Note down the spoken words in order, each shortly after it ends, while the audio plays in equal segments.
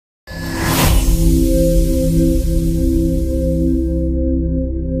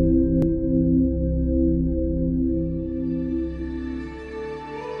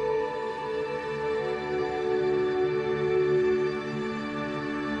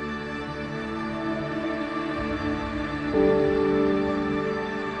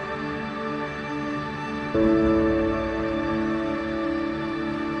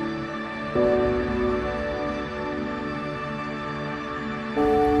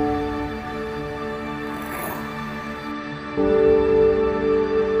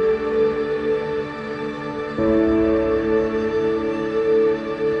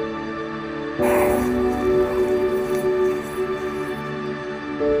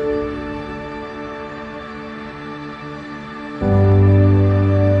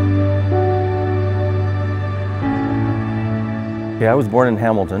Okay, I was born in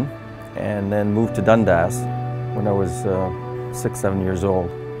Hamilton and then moved to Dundas when I was 6, 7 years old,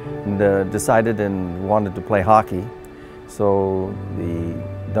 and decided and wanted to play hockey. So the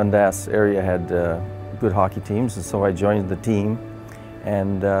Dundas area had good hockey teams, and so I joined the team.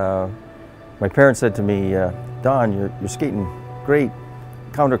 And my parents said to me, Don, you're skating great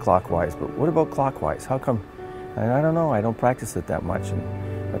counterclockwise, but what about clockwise? How come? And I don't know, I don't practice it that much.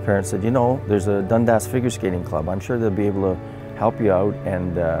 And my parents said, you know, there's a Dundas figure skating club. I'm sure they'll be able to help you out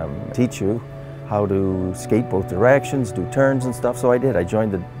and teach you how to skate both directions, do turns and stuff. So I did. I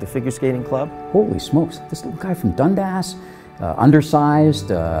joined the figure skating club. Holy smokes, this little guy from Dundas, undersized,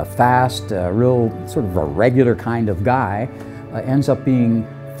 fast, real sort of a regular kind of guy, ends up being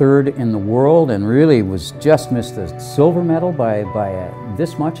third in the world and really was just missed a silver medal by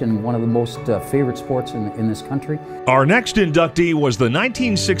this much in one of the most favorite sports in this country. Our next inductee was the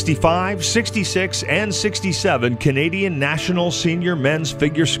 1965, 66, and 67 Canadian National Senior Men's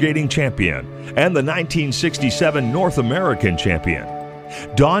Figure Skating Champion and the 1967 North American Champion.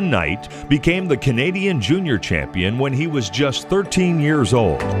 Don Knight became the Canadian Junior Champion when he was just 13 years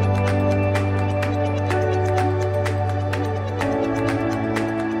old.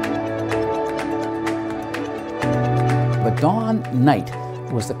 But Don Knight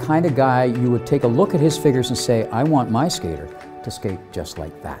was the kind of guy you would take a look at his figures and say, I want my skater to skate just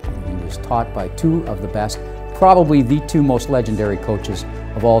like that. And he was taught by two of the best, probably the two most legendary coaches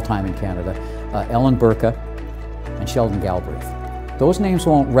of all time in Canada, Burka and Sheldon Galbraith. Those names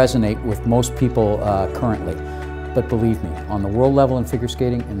won't resonate with most people currently, but believe me, on the world level in figure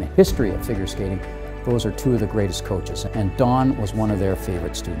skating, in the history of figure skating, those are two of the greatest coaches, and Don was one of their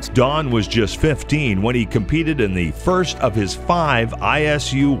favorite students. Don was just 15 when he competed in the first of his 5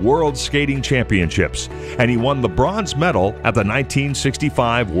 ISU World Skating Championships, and he won the bronze medal at the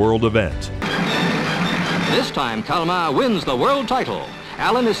 1965 World event. This time, Kalmar wins the world title.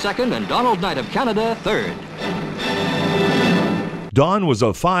 Allen is second and Donald Knight of Canada third. Don was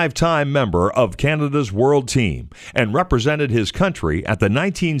a 5-time member of Canada's world team and represented his country at the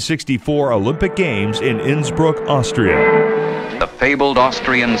 1964 Olympic Games in Innsbruck, Austria. The fabled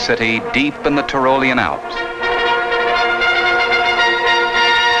Austrian city deep in the Tyrolean Alps.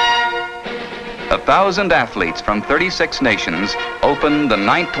 1,000 athletes from 36 nations opened the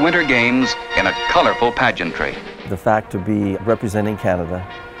 9th Winter Games in a colorful pageantry. The fact to be representing Canada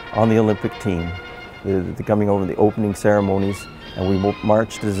on the Olympic team, the coming over the opening ceremonies, and we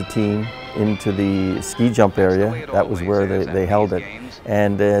marched as a team into the ski jump area. That was where they held it.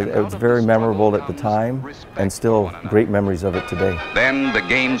 And it was very memorable at the time, and still great memories of it today. Then the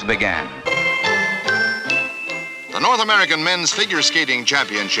games began. The North American Men's Figure Skating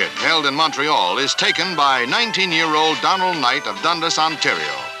Championship, held in Montreal, is taken by 19-year-old Donald Knight of Dundas,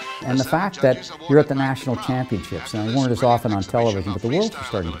 Ontario. And the fact that you're at the national championships, and they weren't as often on television, but the Worlds were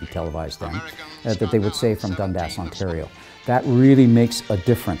starting to be televised then, that they would say from Dundas, Ontario. That really makes a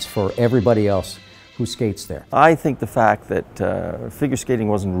difference for everybody else who skates there. I think the fact that figure skating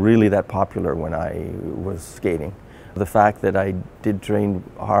wasn't really that popular when I was skating, the fact that I did train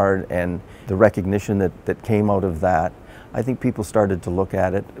hard and the recognition that came out of that, I think people started to look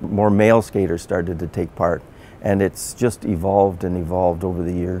at it. More male skaters started to take part, and it's just evolved and evolved over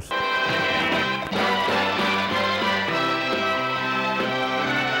the years.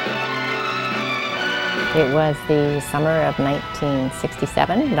 It was the summer of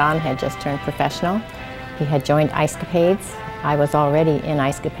 1967. Don had just turned professional. He had joined Icecapades. I was already in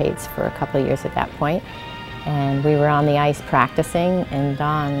Icecapades for a couple of years at that point. And we were on the ice practicing, and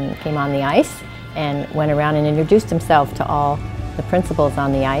Don came on the ice and went around and introduced himself to all the principals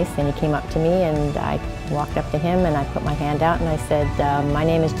on the ice. And he came up to me, and I walked up to him and I put my hand out and I said, my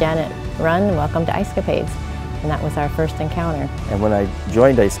name is Janet Runn, welcome to Icecapades. And that was our first encounter. And when I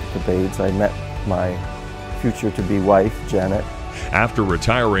joined Icecapades, I met my future-to-be wife, Janet. After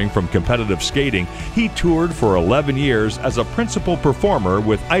retiring from competitive skating, he toured for 11 years as a principal performer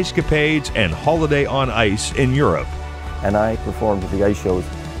with Icecapades and Holiday on Ice in Europe. And I performed at the ice shows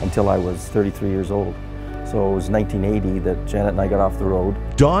until I was 33 years old. So it was 1980 that Janet and I got off the road.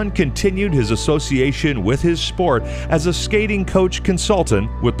 Don continued his association with his sport as a skating coach consultant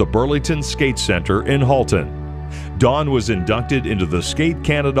with the Burlington Skate Center in Halton. Don was inducted into the Skate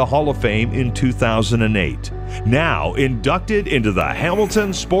Canada Hall of Fame in 2008. Now inducted into the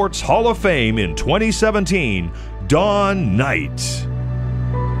Hamilton Sports Hall of Fame in 2017, Don Knight.